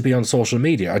has to be on social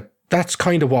media. That's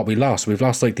kind of what we lost. We've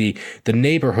lost like the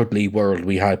neighborhoodly world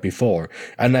we had before.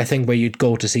 And I think where you'd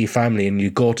go to see family and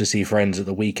you'd go to see friends at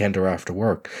the weekend or after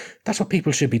work. That's what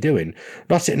people should be doing.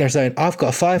 Not sitting there saying, I've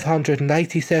got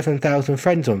 597,000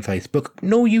 friends on Facebook.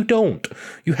 No, you don't.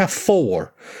 You have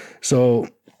 4. So,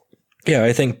 yeah,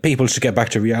 I think people should get back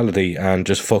to reality and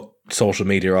just fuck social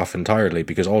media off entirely,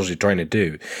 because all you're trying to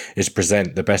do is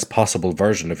present the best possible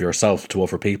version of yourself to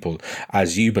other people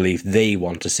as you believe they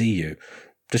want to see you.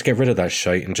 Just get rid of that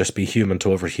shite and just be human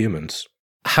to other humans.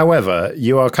 However,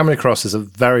 you are coming across as a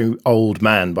very old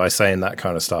man by saying that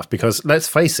kind of stuff, because let's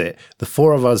face it, the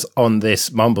 4 of us on this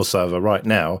Mumble server right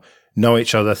now know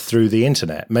each other through the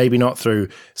internet. Maybe not through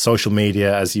social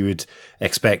media as you would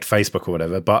expect, Facebook or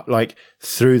whatever, but like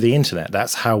through the internet.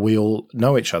 That's how we all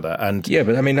know each other. And yeah,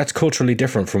 but I mean, that's culturally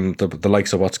different from the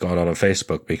likes of what's going on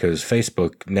Facebook, because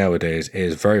Facebook nowadays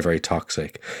is very, very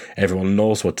toxic. Everyone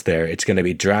knows what's there. It's going to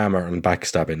be drama and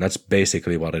backstabbing. That's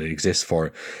basically what it exists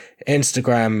for.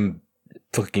 Instagram,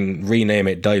 fucking rename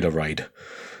it Dial-A-Ride,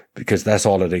 because that's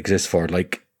all it exists for.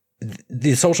 Like,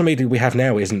 the social media we have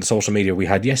now isn't the social media we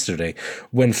had yesterday.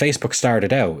 When Facebook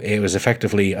started out, it was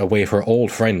effectively a way for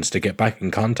old friends to get back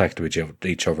in contact with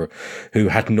each other who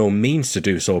had no means to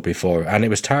do so before, and it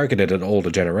was targeted at older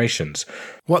generations.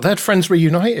 What, they had friends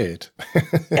reunited?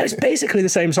 It's basically the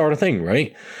same sort of thing,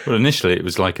 right? Well, initially it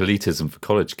was like elitism for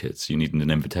college kids. You needed an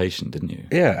invitation, didn't you?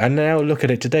 Yeah, and now look at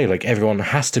it today. Like, everyone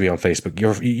has to be on Facebook.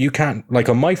 You can't, like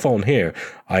on my phone here,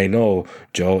 I know,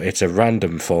 Joe, it's a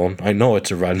random phone. I know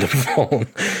it's a random phone,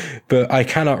 but I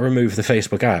cannot remove the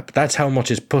Facebook app. That's how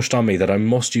much is pushed on me that I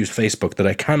must use Facebook, that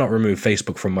I cannot remove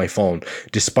Facebook from my phone,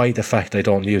 despite the fact I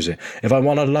don't use it. If I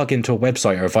want to log into a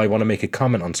website or if I want to make a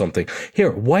comment on something,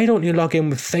 here, why don't you log in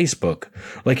with Facebook?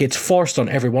 Like, it's forced on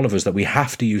every one of us that we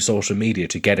have to use social media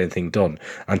to get anything done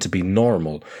and to be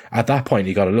normal. At that point,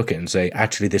 you got to look at it and say,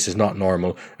 actually, this is not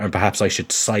normal, and perhaps I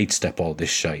should sidestep all this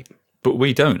shite. But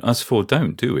we don't. Us 4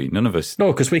 don't, do we? None of us.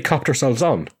 No, because we copped ourselves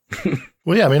on.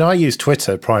 Well, yeah, I mean, I use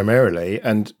Twitter primarily,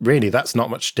 and really that's not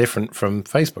much different from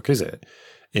Facebook, is it?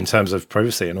 In terms of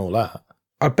privacy and all that.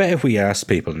 I bet if we ask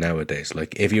people nowadays,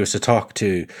 like if you was to talk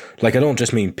to, like I don't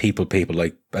just mean people,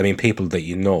 like I mean people that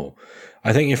you know.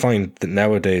 I think you find that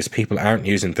nowadays people aren't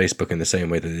using Facebook in the same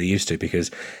way that they used to, because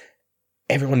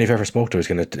everyone you've ever spoke to is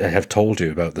going to have told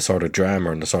you about the sort of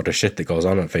drama and the sort of shit that goes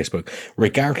on Facebook,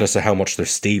 regardless of how much they're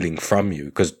stealing from you,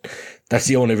 because that's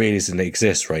the only reason they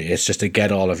exist, right? It's just to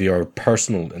get all of your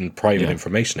personal and private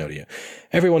information out of you.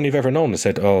 Everyone you've ever known has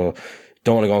said, oh,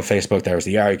 don't want to go on Facebook. There's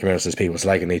the arguments, there's people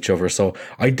slagging each other. So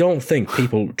I don't think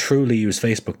people truly use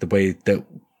Facebook the way that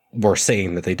we're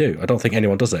saying that they do. I don't think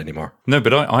anyone does that anymore. No,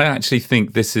 but I actually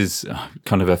think this is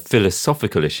kind of a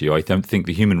philosophical issue. I don't think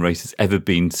the human race has ever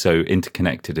been so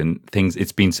interconnected and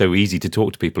it's been so easy to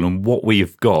talk to people. And what we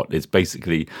have got is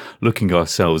basically looking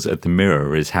ourselves at the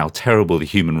mirror is how terrible the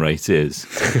human race is.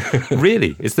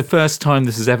 Really, it's the first time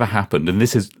this has ever happened. And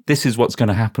this is what's going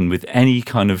to happen with any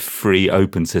kind of free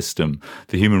open system.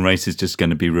 The human race is just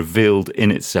going to be revealed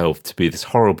in itself to be this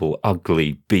horrible,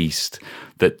 ugly beast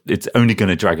that it's only going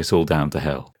to drag us all down to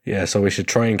hell. Yeah, so we should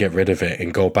try and get rid of it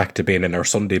and go back to being in our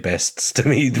Sunday bests to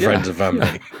meet friends and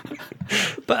family.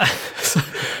 But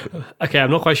okay,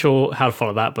 I'm not quite sure how to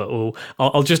follow that, but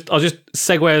I'll just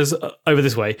segue us over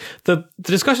this way. The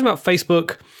discussion about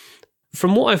Facebook,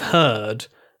 from what I've heard,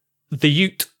 the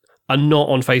Ute are not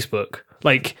on Facebook.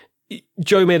 Like,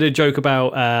 Joe made a joke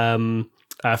about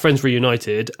Friends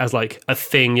Reunited as like a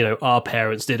thing, our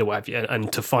parents did or what have you,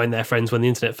 and to find their friends when the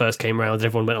internet first came around, and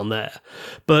everyone went on there.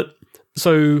 But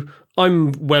so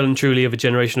I'm well and truly of a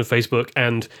generation of Facebook,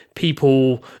 and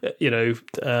people,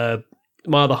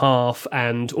 my other half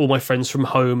and all my friends from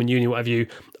home and uni, what have you,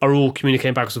 are all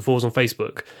communicating backwards and forwards on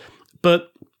Facebook.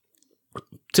 But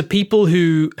to people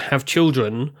who have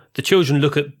children, the children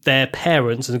look at their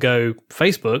parents and go,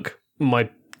 Facebook, my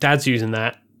dad's using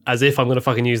that, as if I'm going to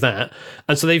fucking use that.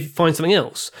 And so they find something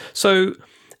else. So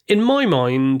in my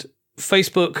mind,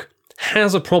 Facebook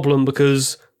has a problem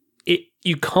because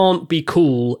you can't be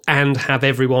cool and have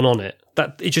everyone on it.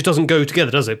 That it just doesn't go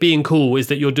together, does it? Being cool is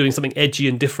that you're doing something edgy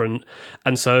and different.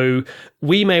 And so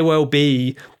we may well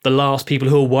be the last people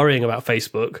who are worrying about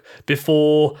Facebook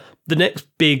before the next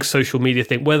big social media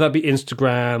thing, whether that be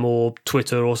Instagram or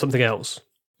Twitter or something else.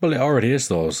 Well, it already is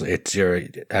those. It's your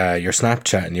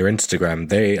Snapchat and your Instagram.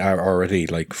 They are already,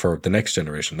 like, for the next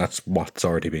generation, that's what's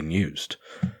already being used.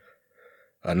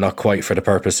 And not quite for the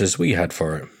purposes we had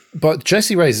for it. But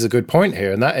Jesse raises a good point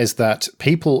here, and that is that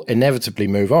people inevitably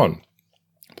move on.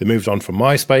 They moved on from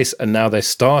MySpace, and now they're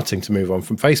starting to move on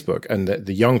from Facebook. And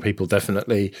the young people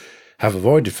definitely have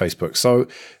avoided Facebook. So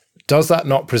does that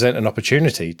not present an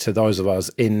opportunity to those of us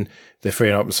in the free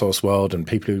and open source world and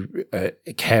people who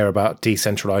care about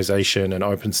decentralization and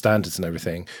open standards and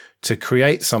everything to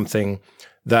create something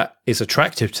that is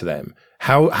attractive to them?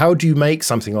 How do you make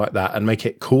something like that and make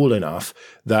it cool enough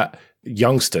that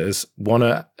youngsters want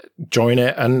to join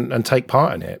it and take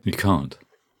part in it? You can't.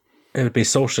 It would be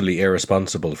socially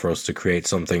irresponsible for us to create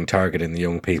something targeting the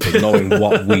young people, knowing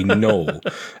what we know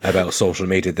about social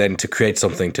media, then to create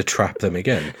something to trap them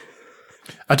again.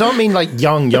 I don't mean like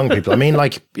young people. I mean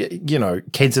like,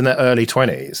 kids in their early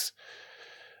 20s.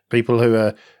 People who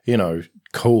are,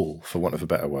 cool, for want of a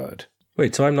better word.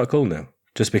 Wait, so I'm not cool now?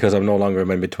 Just because I'm no longer in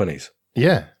my mid-20s?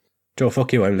 Yeah. Joe,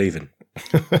 fuck you, I'm leaving.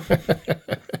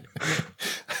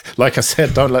 Like I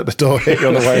said, don't let the door hit you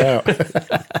on the way out.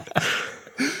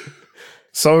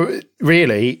 So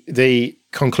really, the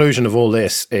conclusion of all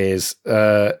this is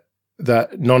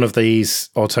that none of these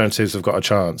alternatives have got a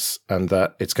chance, and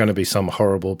that it's going to be some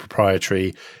horrible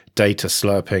proprietary data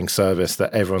slurping service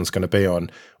that everyone's going to be on,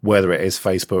 whether it is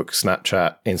Facebook,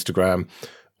 Snapchat, Instagram,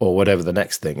 or whatever the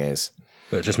next thing is.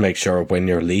 But just make sure when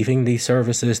you're leaving these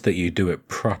services that you do it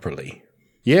properly.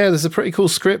 Yeah, there's a pretty cool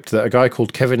script that a guy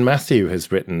called Kevin Matthew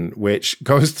has written, which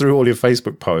goes through all your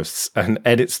Facebook posts and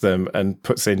edits them and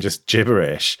puts in just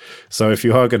gibberish. So if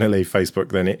you are going to leave Facebook,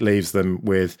 then it leaves them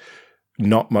with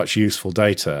not much useful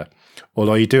data.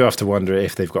 Although you do have to wonder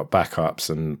if they've got backups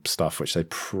and stuff, which they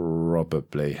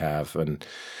probably have. And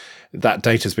that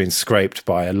data's been scraped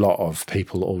by a lot of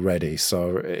people already.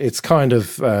 So it's kind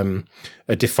of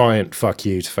a defiant fuck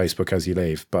you to Facebook as you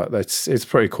leave. But it's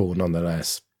pretty cool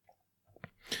nonetheless.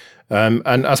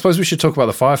 And I suppose we should talk about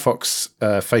the Firefox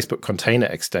Facebook container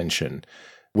extension,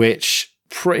 which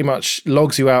pretty much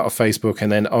logs you out of Facebook and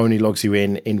then only logs you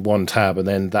in one tab, and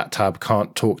then that tab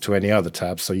can't talk to any other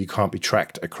tabs, so you can't be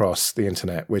tracked across the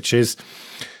internet, which is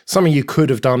something you could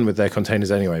have done with their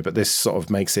containers anyway, but this sort of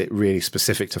makes it really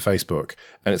specific to Facebook,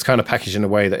 and it's kind of packaged in a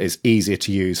way that is easier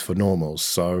to use for normals.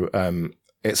 So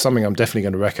it's something I'm definitely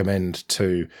going to recommend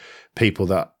to people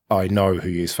that I know who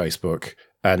use Facebook.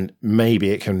 And maybe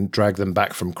it can drag them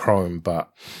back from Chrome,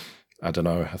 but I don't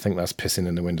know. I think that's pissing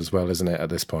in the wind as well, isn't it, at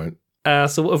this point?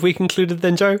 So what have we concluded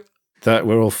then, Joe? That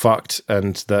we're all fucked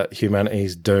and that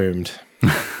humanity's doomed.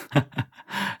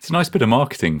 It's a nice bit of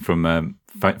marketing from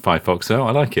Firefox, though.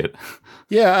 I like it.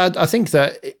 Yeah, I think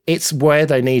that it's where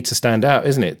they need to stand out,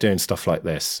 isn't it, doing stuff like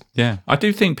this? Yeah, I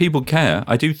do think people care.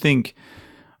 I do think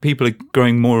people are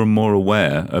growing more and more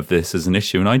aware of this as an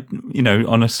issue. And I,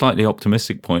 on a slightly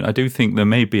optimistic point, I do think there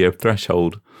may be a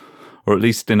threshold, or at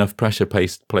least enough pressure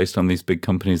placed on these big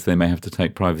companies, they may have to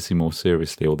take privacy more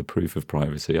seriously, or the proof of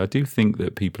privacy. I do think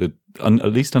that people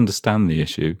at least understand the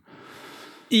issue.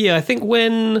 Yeah, I think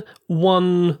when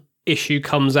one issue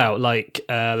comes out, like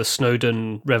the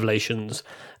Snowden revelations,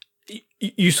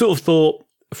 you sort of thought,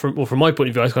 from my point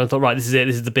of view, I kind of thought, right, this is it.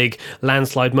 This is the big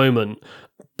landslide moment.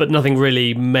 But nothing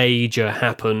really major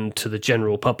happened to the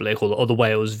general public or the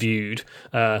way it was viewed.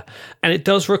 And it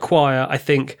does require, I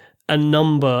think, an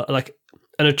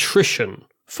attrition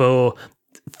for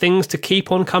things to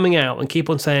keep on coming out and keep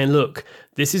on saying, look,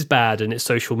 this is bad and it's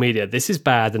social media. This is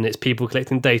bad and it's people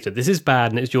collecting data. This is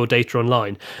bad and it's your data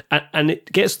online. And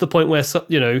it gets to the point where,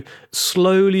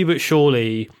 slowly but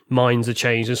surely minds are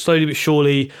changed, and slowly but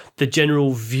surely the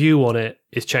general view on it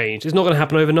is changed. It's not going to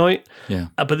happen overnight. Yeah.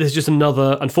 But this is just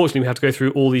another, unfortunately, we have to go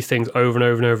through all these things over and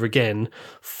over and over again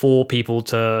for people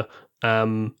to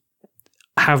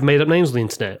have made up names on the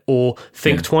internet or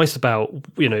think twice about,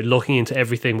 looking into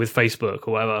everything with Facebook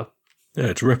or whatever. Yeah,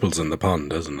 it's ripples in the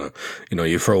pond, isn't it?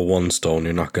 You throw one stone,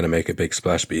 you're not going to make a big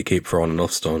splash, but you keep throwing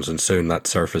enough stones and soon that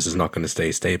surface is not going to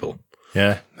stay stable.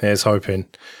 Yeah, here's hoping.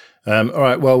 All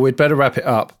right, well, we'd better wrap it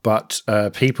up, but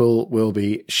people will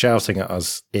be shouting at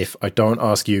us if I don't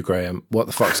ask you, Graham, what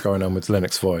the fuck's going on with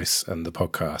Linux Voice and the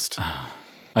podcast.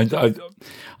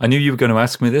 I knew you were going to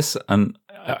ask me this, and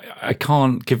I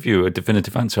can't give you a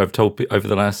definitive answer. I've told over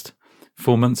the last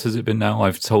 4 months, has it been now?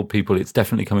 I've told people it's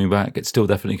definitely coming back. It's still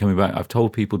definitely coming back. I've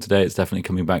told people today it's definitely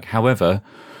coming back. However,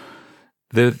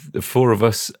 the four of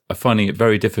us are finding it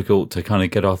very difficult to kind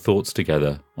of get our thoughts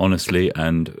together, honestly,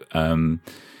 and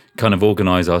kind of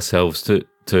organise ourselves to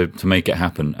make it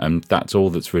happen. And that's all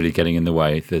that's really getting in the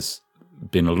way. There's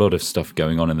been a lot of stuff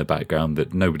going on in the background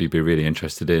that nobody would be really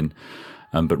interested in.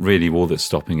 But really, all that's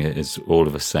stopping it is all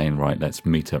of us saying, right, let's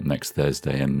meet up next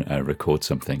Thursday and record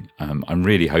something. I'm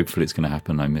really hopeful it's going to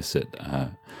happen. I miss it.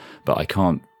 But I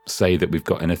can't say that we've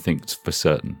got anything for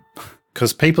certain.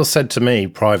 Because people said to me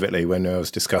privately when I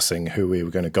was discussing who we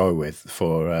were going to go with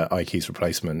for Ikey's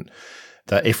replacement,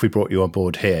 that if we brought you on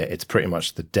board here, it's pretty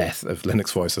much the death of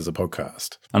Linux Voice as a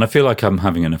podcast. And I feel like I'm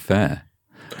having an affair,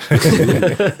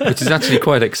 which is actually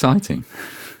quite exciting.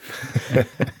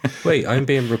 Wait, I'm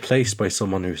being replaced by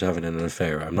someone who's having an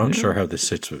affair. I'm not sure how this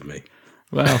sits with me.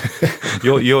 Well,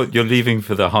 you're leaving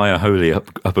for the higher holy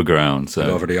upper ground. So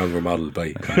over the younger model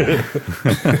bike.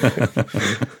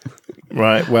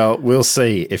 Right, well, we'll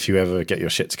see if you ever get your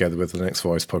shit together with the Linux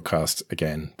Voice podcast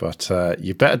again. But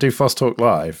you better do Foss Talk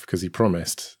Live, because he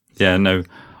promised. Yeah, no,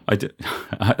 I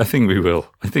think we will.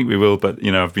 I think we will, but,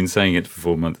 I've been saying it for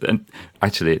 4 months. And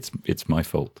actually, it's my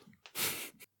fault.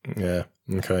 Yeah,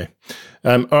 okay.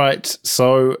 All right,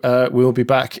 so we'll be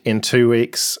back in 2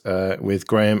 weeks with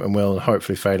Graham and Will, and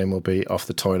hopefully Phelan will be off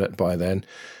the toilet by then.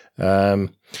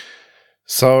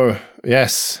 So,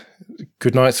 yes,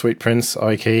 good night, sweet prince,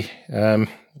 Ikey.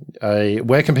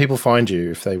 Where can people find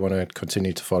you if they want to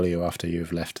continue to follow you after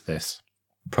you've left this?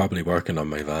 Probably working on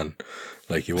my van.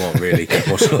 Like, you won't really get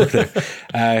much look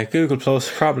there. Google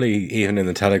Plus, probably even in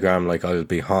the Telegram, like, I'll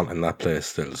be haunting that place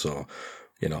still, so...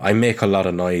 I make a lot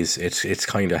of noise. It's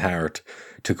kind of hard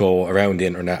to go around the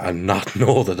internet and not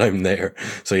know that I'm there.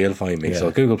 So you'll find me. Yeah. So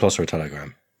Google Plus or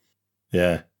Telegram.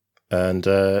 Yeah. And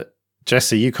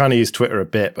Jesse, you kind of use Twitter a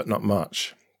bit, but not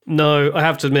much. No, I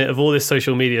have to admit, of all this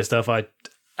social media stuff, I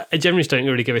generally don't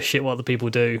really give a shit what other people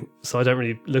do. So I don't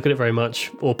really look at it very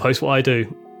much or post what I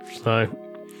do. So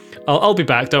I'll be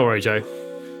back. Don't worry, Joe.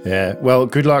 Yeah. Well,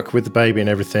 good luck with the baby and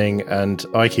everything. And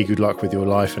Ikey, good luck with your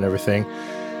life and everything.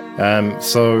 We'll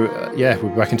be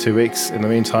back in 2 weeks. In the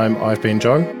meantime, I've been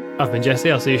Joe. I've been Jesse.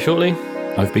 I'll see you shortly.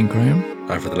 I've been Graham.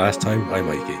 And for the last time, I'm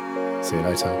Ikey. See you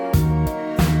later.